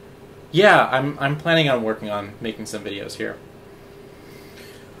there? Yeah, I'm planning on working on making some videos here.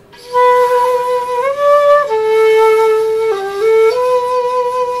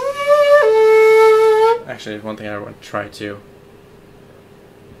 Actually, there's one thing I want to try too.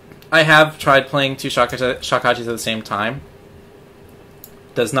 I have tried playing two shakuhachis at the same time.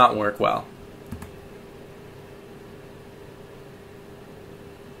 Does not work well.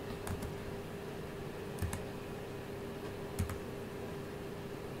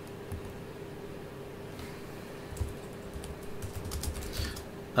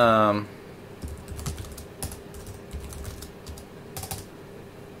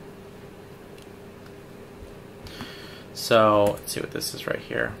 So let's see what this is right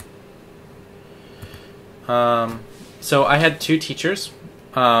here. So I had two teachers.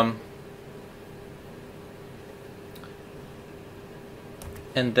 And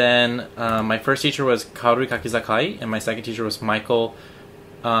then my first teacher was Kaoru Kakizakai, and my second teacher was Michael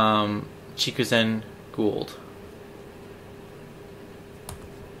Chikuzen Gould.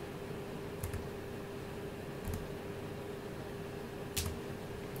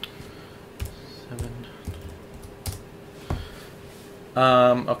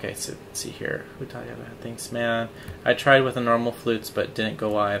 Okay, so let's see here. Who taught you that? Thanks, man. I tried with the normal flutes, but didn't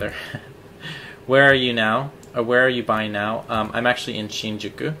go well either. Where are you now? Or where are you buying now? I'm actually in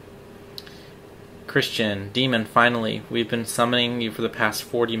Shinjuku. Christian, Demon, finally. We've been summoning you for the past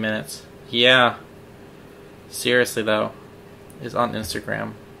 40 minutes. Yeah. Seriously, though. It's on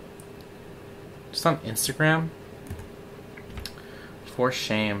Instagram. Just on Instagram? For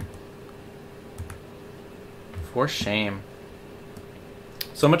shame. For shame.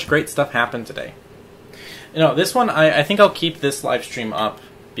 So much great stuff happened today. You know, this one, I think I'll keep this live stream up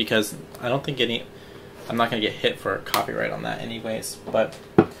because I don't think I'm not going to get hit for copyright on that anyways. But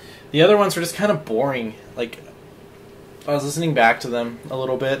the other ones were just kind of boring. Like, I was listening back to them a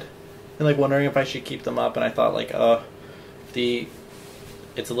little bit and like wondering if I should keep them up, and I thought like,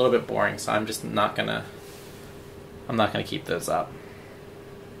 it's a little bit boring, so I'm just not gonna keep those up.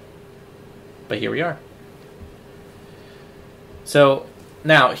 But here we are. So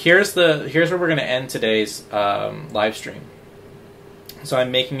now here's where we're gonna end today's live stream. So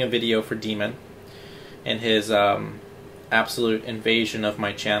I'm making a video for Demon and his absolute invasion of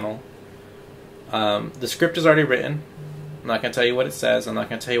my channel. The script is already written. I'm not going to tell you what it says. I'm not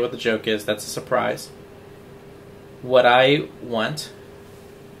going to tell you what the joke is. That's a surprise. What I want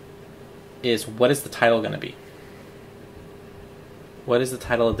is, what is the title going to be? What is the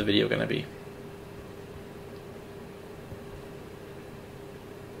title of the video going to be?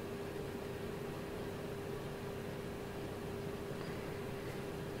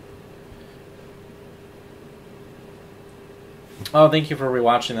 Oh, thank you for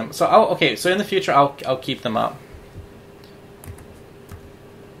rewatching them. So, okay. So in the future, I'll keep them up.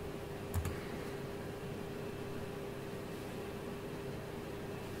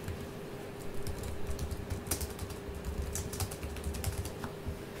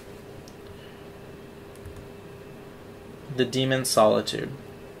 The Demon Solitude.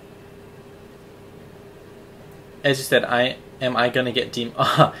 As you said, am I gonna get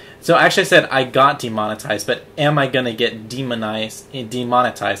so actually I said I got demonetized, but am I gonna get demonetized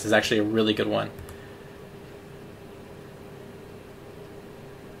is actually a really good one.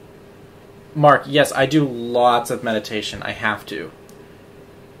 Mark, yes, I do lots of meditation. I have to.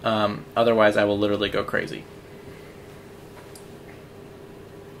 Otherwise I will literally go crazy.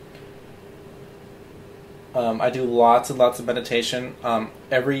 I do lots and lots of meditation.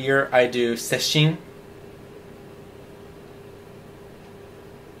 Every year I do sesshin.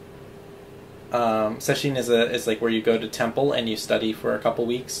 Sesshin is like where you go to temple and you study for a couple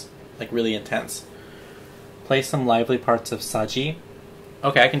weeks, like really intense. Play some lively parts of Saji.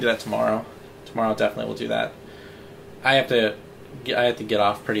 Okay, I can do that tomorrow. Tomorrow definitely will do that. I have to get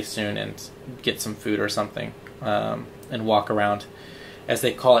off pretty soon and get some food or something, and walk around, as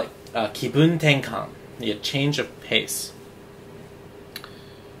they call it, kibun tenkan. A change of pace.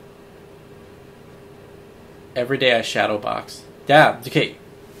 Every day I shadow box. Yeah, okay.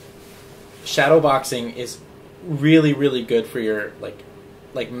 Shadow boxing is really, really good for your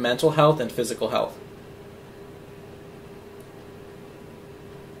like mental health and physical health.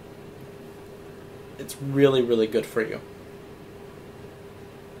 It's really, really good for you.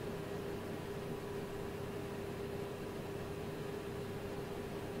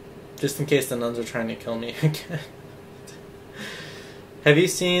 Just in case the nuns are trying to kill me again. Have you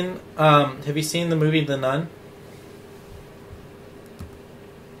seen the movie The Nun?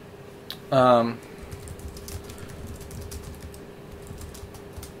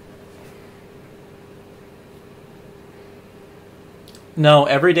 No,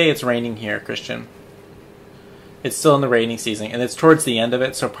 every day it's raining here, Christian. It's still in the rainy season, and it's towards the end of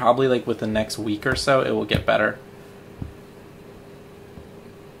it, so probably like with the next week or so, it will get better.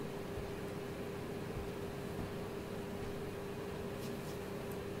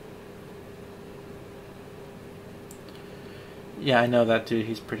 Yeah, I know that dude.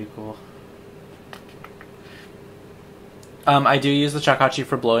 He's pretty cool. I do use the Shakuhachi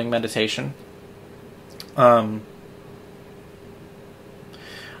for blowing meditation.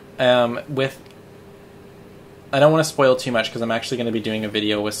 With I don't want to spoil too much because I'm actually going to be doing a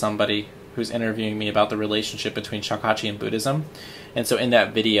video with somebody who's interviewing me about the relationship between Shakuhachi and Buddhism, and so in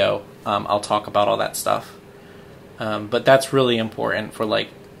that video, I'll talk about all that stuff. But that's really important for like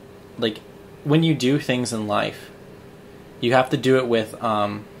when you do things in life, you have to do it with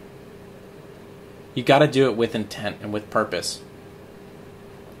you got to do it with intent and with purpose.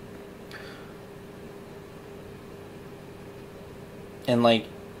 And like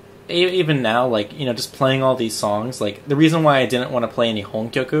even now, like, you know, just playing all these songs, like the reason why I didn't want to play any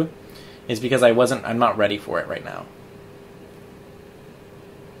honkyoku is because I'm not ready for it right now.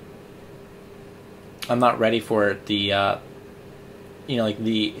 I'm not ready for the you know, like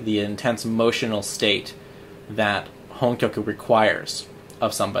the intense emotional state that honkyoku requires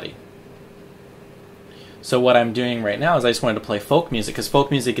of somebody. So what I'm doing right now is I just wanted to play folk music because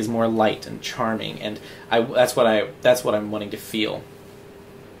folk music is more light and charming, and that's what I'm wanting to feel.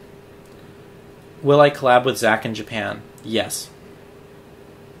 Will I collab with Zach in Japan? Yes.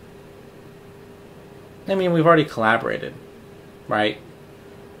 I mean, we've already collaborated, right?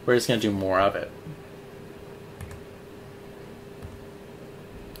 We're just going to do more of it.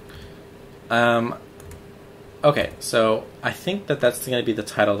 Okay, so I think that's going to be the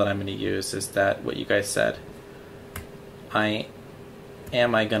title that I'm going to use. Is that what you guys said? Am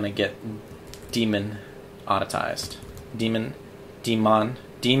I going to get demonetized? Demonetized.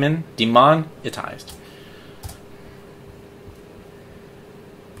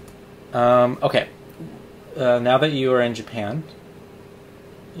 Okay. Now that you are in Japan.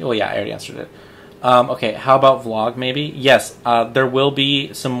 Oh yeah, I already answered it. Okay, how about vlog maybe? Yes, there will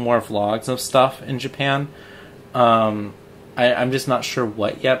be some more vlogs of stuff in Japan. I'm just not sure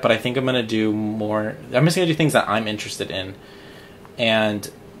what yet, but I think I'm going to do more. I'm just going to do things that I'm interested in.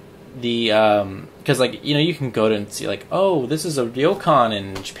 And the, because like, you know, you can go to and see like, oh, this is a ryokan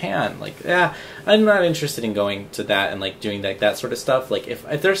in Japan. Like, yeah, I'm not interested in going to that and like doing that sort of stuff. Like if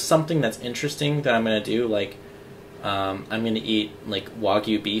there's something that's interesting that I'm going to do, like, I'm going to eat like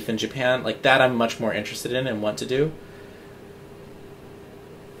Wagyu beef in Japan, like that I'm much more interested in and want to do.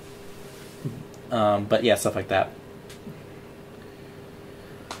 But yeah, stuff like that.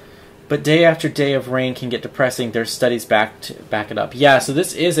 But day after day of rain can get depressing. There's studies back it up. Yeah, so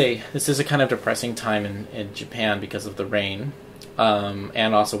this is a kind of depressing time in Japan because of the rain,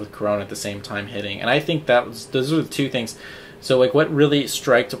 and also with Corona at the same time hitting. And I think those are the two things. So like what really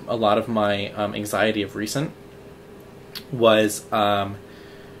struck a lot of my anxiety of recent was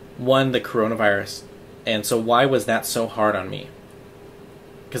one, the coronavirus. And so why was that so hard on me?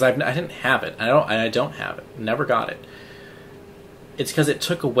 Because I didn't have it. I don't have it. Never got it. It's because it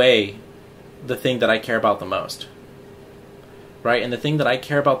took away the thing that I care about the most. Right? And the thing that I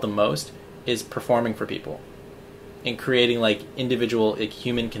care about the most is performing for people and creating like individual, like,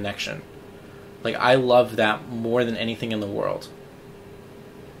 human connection. Like I love that more than anything in the world.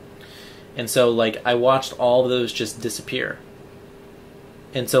 And so like I watched all of those just disappear.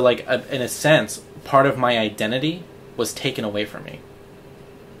 And so like in a sense, part of my identity was taken away from me.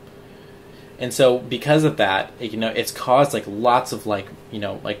 And so because of that, you know, it's caused like lots of like, you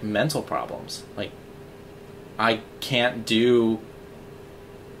know, like mental problems. Like I can't be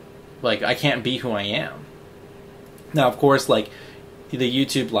who I am. Now, of course, like the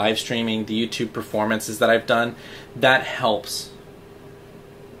YouTube live streaming, the YouTube performances that I've done, that helps.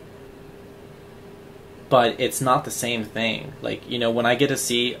 But it's not the same thing. Like, you know, when I get to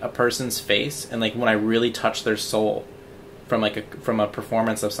see a person's face and like when I really touch their soul, from a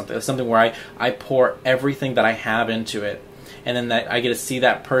performance of something where I pour everything that I have into it, and then that I get to see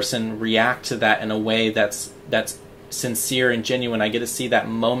that person react to that in a way that's sincere and genuine. I get to see that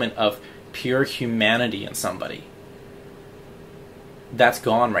moment of pure humanity in somebody. That's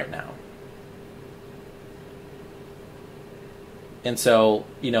gone right now. And so,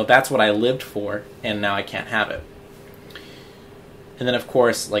 you know, that's what I lived for, and now I can't have it. And then, of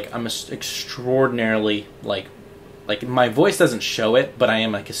course, like, I'm extraordinarily, like, Like, my voice doesn't show it, but I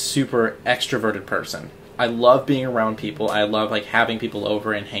am like a super extroverted person. I love being around people. I love like having people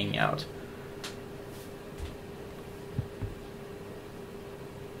over and hanging out.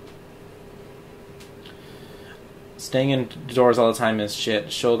 Staying indoors all the time is shit.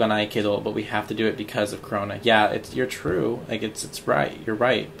 Shoganai kido, but we have to do it because of Corona. Yeah, you're true. Like it's right. You're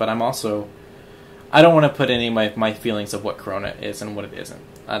right. But I'm also, I don't want to put any of my feelings of what Corona is and what it isn't.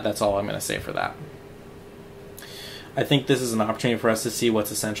 That's all I'm going to say for that. I think this is an opportunity for us to see what's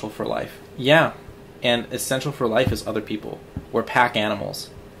essential for life. Yeah, and essential for life is other people. We're pack animals.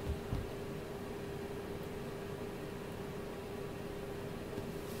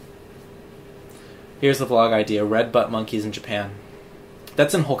 Here's the vlog idea. Red butt monkeys in Japan.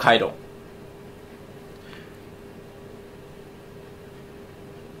 That's in Hokkaido.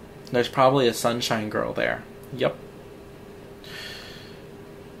 There's probably a sunshine girl there. Yep.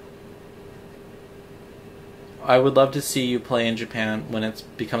 I would love to see you play in Japan when it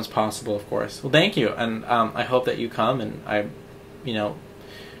becomes possible, of course. Well, thank you, and I hope that you come, and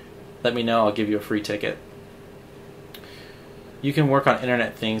let me know. I'll give you a free ticket. You can work on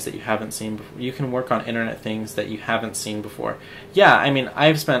internet things that you haven't seen before. You can work on internet things that you haven't seen before. Yeah, I mean,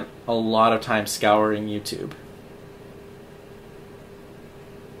 I've spent a lot of time scouring YouTube.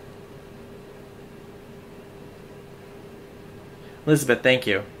 Elizabeth, thank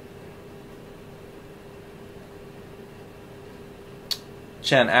you.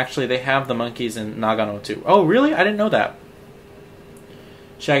 Chen, actually, they have the monkeys in Nagano too. Oh, really? I didn't know that.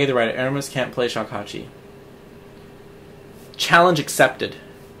 Shaggy the writer. Aramis can't play Shakuhachi. Challenge accepted.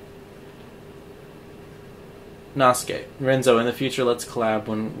 Nasuke. Renzo, in the future, let's collab.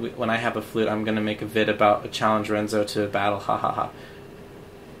 When I have a flute, I'm going to make a vid about a challenge Renzo to battle. Ha ha ha.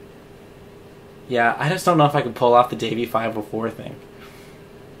 Yeah, I just don't know if I can pull off the Davey 504 thing.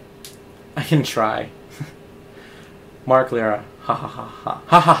 I can try. Mark Lira. Ha ha ha ha.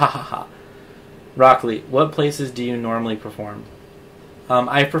 Ha ha ha ha ha. Rockley, what places do you normally perform?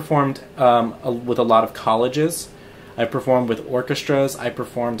 I've performed with a lot of colleges. I performed with orchestras. I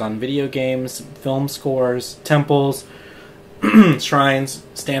performed on video games, film scores, temples, shrines,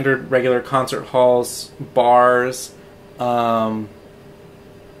 standard regular concert halls, bars, and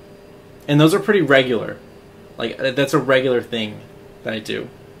those are pretty regular. Like, that's a regular thing that I do.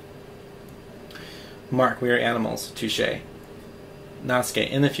 Mark, we are animals. Touche. Nasuke,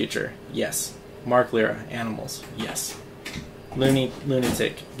 in the future. Yes. Mark Lira, animals. Yes.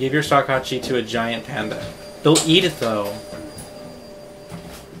 Lunatic, give your Shakuhachi to a giant panda. They'll eat it, though.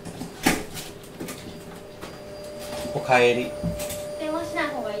 Okaeri.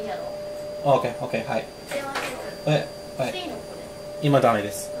 Oh, okay, okay, hi. Ima dame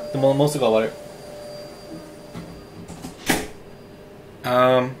desu. もうすぐ終わる.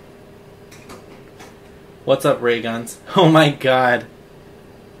 What's up, ray guns? Oh my god.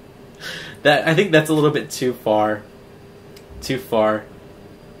 I think that's a little bit too far. Too far.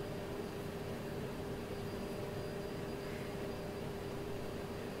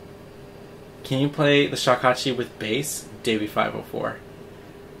 Can you play the Shakuhachi with bass? Davey 504.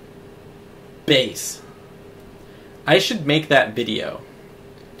 Bass. I should make that video.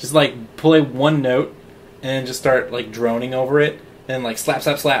 Just like play one note and just start like droning over it, and like slap,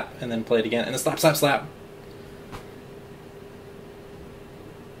 slap, slap, and then play it again, and then slap, slap, slap.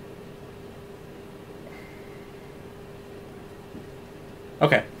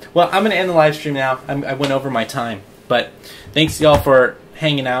 Okay, well, I'm going to end the live stream now. I went over my time, but thanks y'all for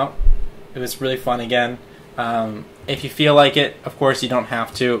hanging out. It was really fun again. If you feel like it, of course you don't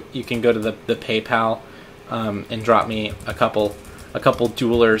have to. You can go to the PayPal and drop me a couple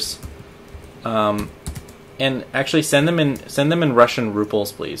duelers, and actually send them in Russian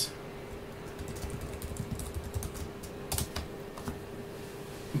rubles, please.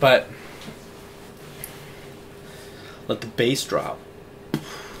 But let the bass drop.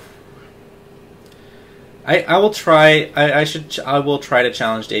 I will try. I will try to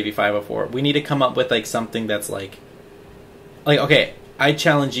challenge Davey 504. We need to come up with like something that's like okay. I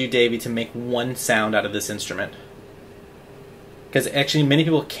challenge you, Davey, to make one sound out of this instrument. Because actually, many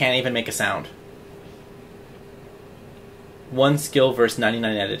people can't even make a sound. One skill versus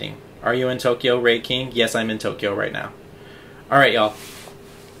 99 editing. Are you in Tokyo, Ray King? Yes, I'm in Tokyo right now. All right, y'all.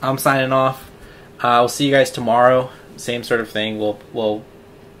 I'm signing off. I'll see you guys tomorrow. Same sort of thing. We'll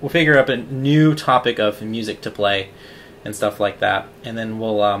figure out a new topic of music to play and stuff like that, and then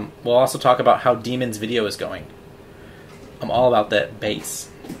we'll also talk about how Demon's video is going. I'm all about that bass.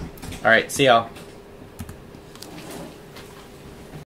 All right, see y'all.